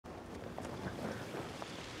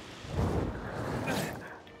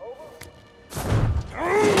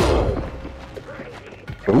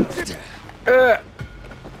Ooh.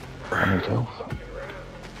 I need help.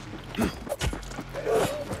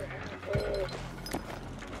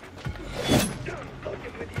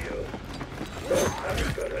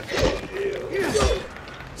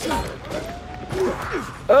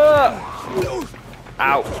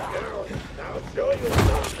 Ow.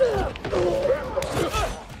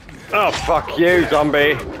 Oh, fuck you,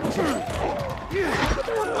 zombie.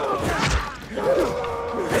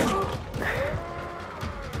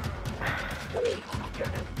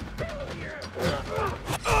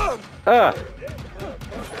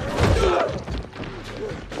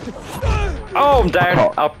 Oh, I'm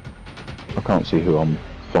down. Up. I can't see who I'm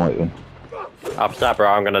fighting. Up, Zapper,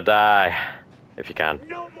 I'm gonna die. If you can.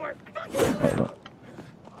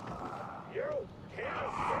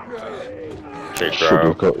 Shit, Should bro.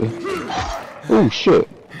 have got you. Oh shit.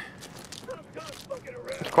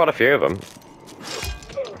 There's quite a few of them.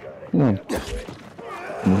 Yeah.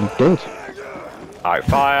 I'm dead. Alright,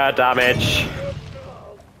 fire damage.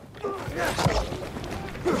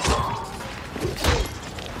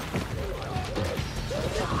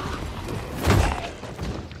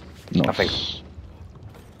 Nice. I think.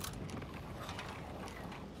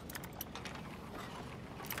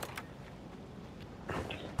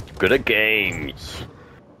 Good at games.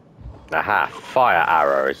 Aha, fire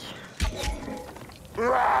arrows.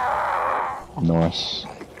 Nice.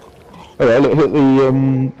 Oh, look, hit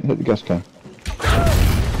the gas can.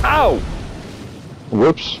 Ow!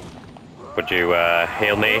 Whoops. Would you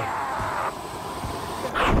heal me?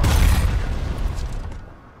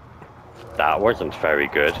 That wasn't very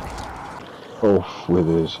good. Off with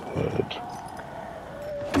his head.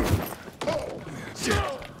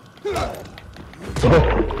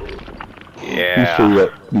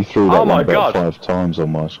 Yeah. You threw that Oh my one about God. 5 times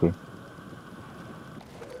on my screen.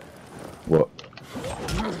 What?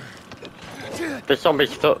 There's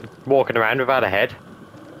zombies walking around without a head.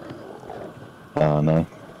 Oh no.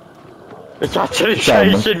 It's actually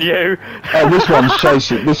chasing you. Oh, this one's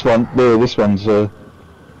chasing. This one. There. This one's. Oh.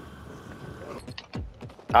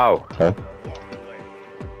 Okay.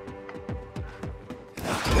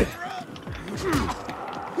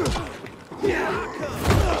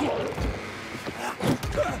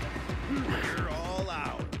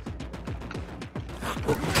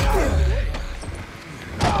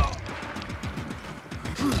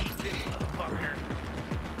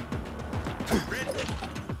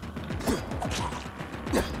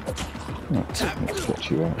 Let's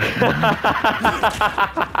get you out.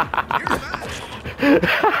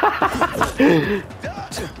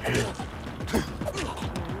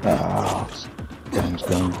 Ah, game's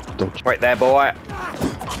going dodgy. Right there, boy.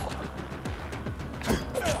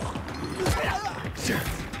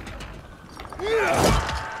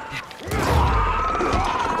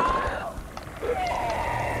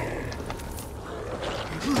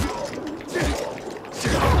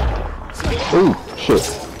 Oh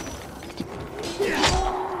shit.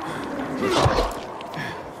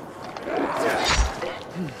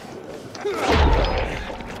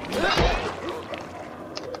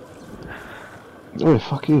 Oh,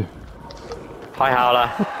 fuck you. Hi, Howler.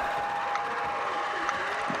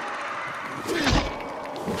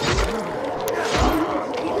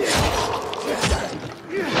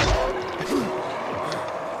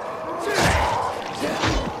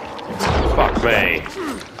 Fuck me.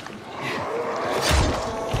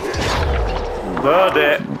 Bird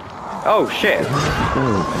it. Oh, shit.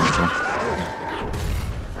 Oh,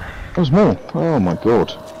 there's more. Oh my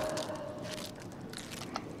god.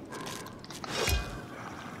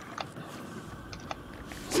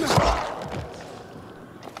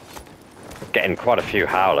 Getting quite a few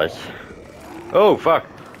howlers. Oh, fuck.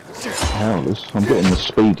 Howlers? I'm getting the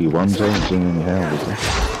speedy ones, I haven't seen any howlers there.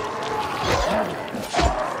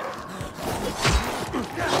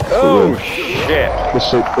 Oh, shit.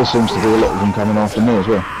 There seems to be a lot of them coming after me as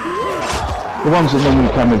well. The ones that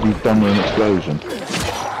normally come if you've done an explosion.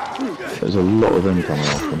 There's a lot of them coming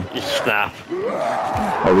after me. You snap.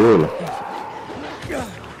 Oh really?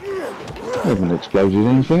 I haven't exploded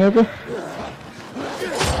anything ever.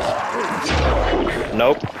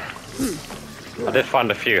 Nope. I did find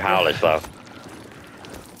a few howlers though.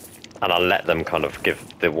 And I let them kind of give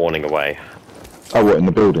the warning away. Oh, what, in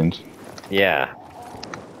the buildings? Yeah.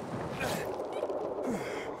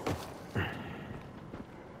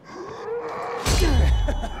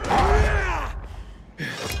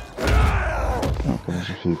 Okay, there's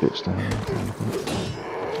a few bits down there.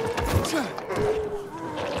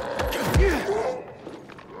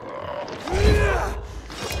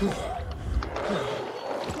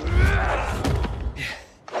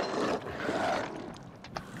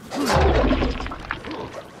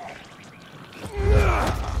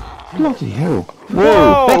 Bloody hell.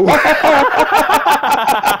 Whoa!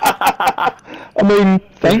 I mean,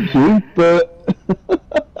 thank you, but...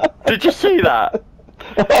 Did you see that?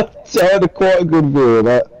 I had quite a good view of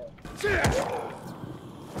that.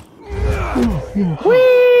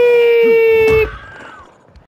 Whee!